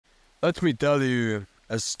Let me tell you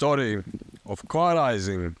a story of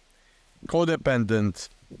co-arising, codependent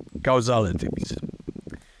causalities.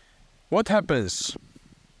 What happens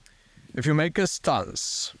if you make a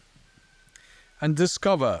stance and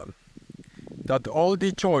discover that all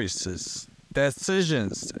the choices,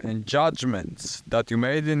 decisions and judgments that you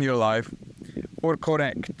made in your life were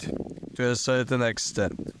correct to a certain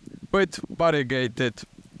extent, with variegated,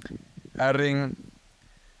 erring,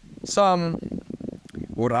 some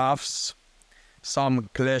wraths, some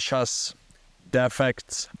kleshas,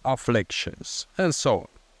 defects, afflictions, and so on.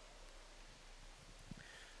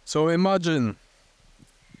 So imagine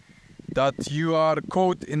that you are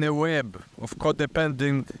caught in a web of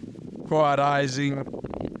codependent, co-arising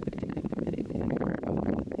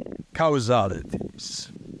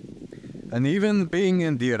causalities. And even being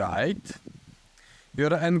in the right,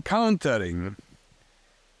 you're encountering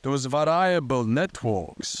those variable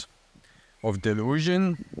networks of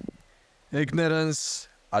delusion, ignorance,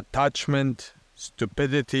 attachment,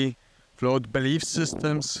 stupidity, flawed belief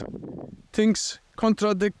systems, things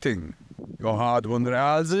contradicting your hard-won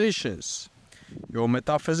realizations, your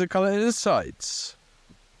metaphysical insights,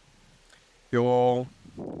 your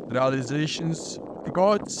realizations of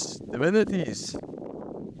gods, divinities.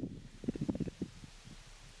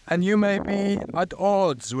 And you may be at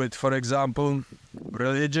odds with, for example,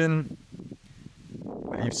 religion,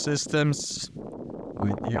 belief systems,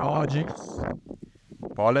 ideologies,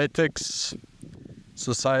 politics,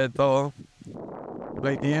 societal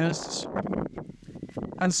ideas,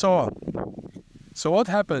 and so on. So what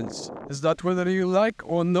happens is that whether you like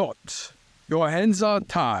or not, your hands are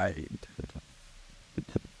tied.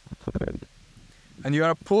 And you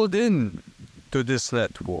are pulled in to this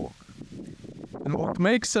network. And what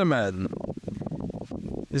makes a man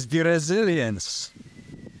is the resilience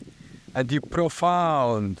and the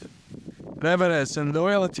profound reverence and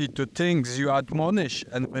loyalty to things you admonish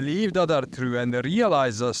and believe that are true and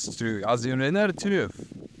realize as true as your inner truth.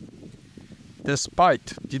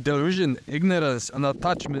 Despite the delusion, ignorance and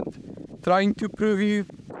attachment trying to prove you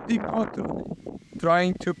the contrary,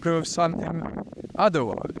 trying to prove something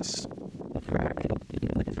otherwise.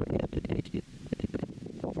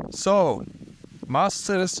 So,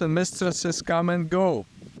 masters and mistresses come and go.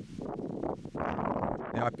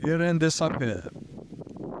 They appear and disappear.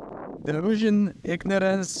 Delusion,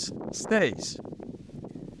 ignorance stays.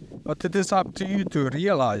 But it is up to you to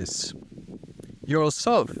realize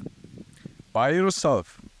yourself, by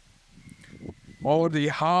yourself, all the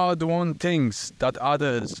hard-won things that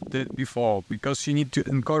others did before, because you need to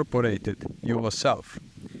incorporate it yourself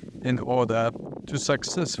in order to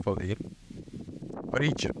successfully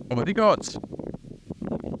reach over the gods.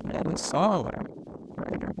 So,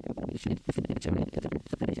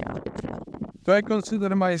 do I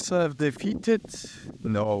consider myself defeated?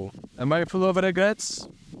 No. Am I full of regrets?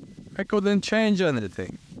 I couldn't change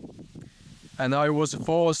anything. And I was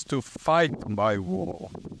forced to fight my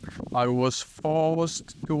war. I was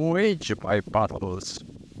forced to wage my battles.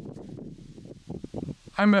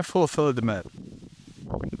 I'm a fulfilled man.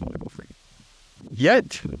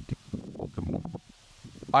 Yet,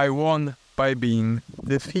 I won by being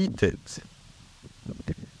defeated.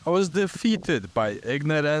 I was defeated by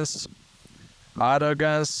ignorance,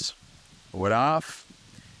 arrogance, wrath,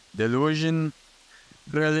 delusion,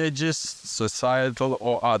 religious, societal,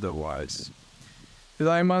 or otherwise. Did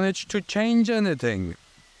I manage to change anything?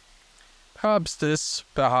 Perhaps this,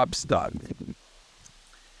 perhaps that.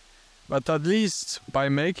 But at least by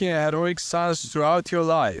making a heroic stance throughout your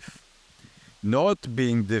life, not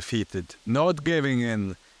being defeated, not giving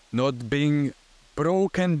in, not being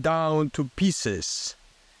broken down to pieces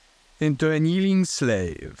into a kneeling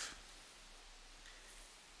slave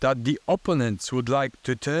that the opponents would like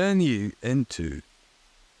to turn you into.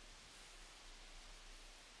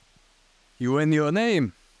 You win your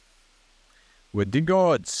name with the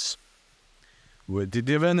gods, with the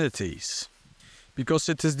divinities, because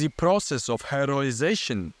it is the process of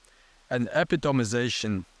heroization and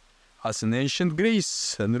epitomization as in ancient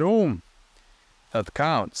Greece and Rome that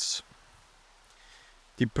counts.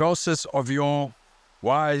 The process of your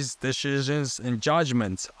wise decisions and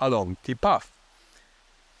judgments along the path.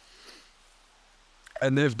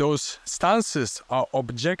 And if those stances are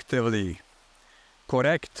objectively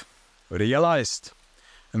correct, realized,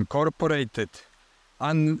 incorporated,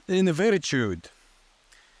 and in virtude,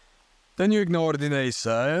 then you ignore the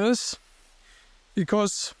naysayers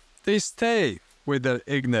because they stay with their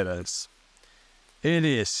ignorance,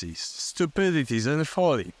 idiocies, stupidities, and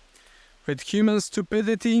folly. With human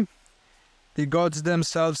stupidity, the gods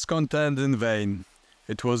themselves contend in vain.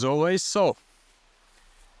 It was always so.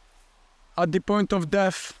 At the point of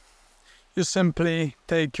death, you simply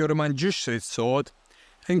take your Manjushri sword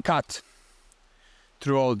and cut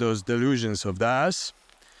through all those delusions of theirs,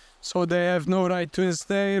 so they have no right to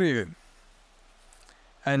ensnare you.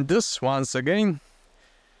 And this, once again,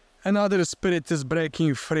 another spirit is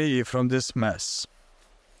breaking free from this mess.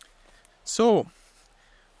 So,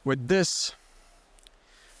 with this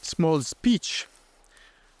small speech,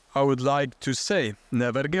 I would like to say,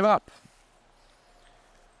 never give up.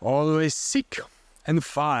 Always seek and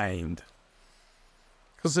find.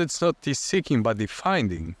 Because it's not the seeking but the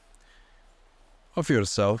finding of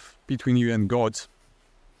yourself between you and God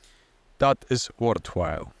that is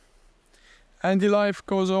worthwhile. And the life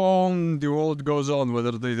goes on, the world goes on,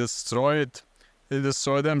 whether they destroy it, they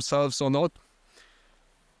destroy themselves or not.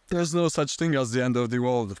 There's no such thing as the end of the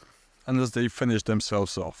world unless they finish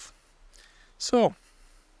themselves off. So,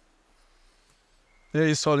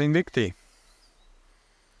 Dei Sol Invicti,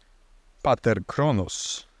 Pater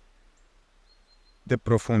Chronos, de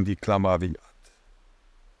profundi clamaviat.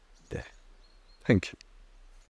 Thank you.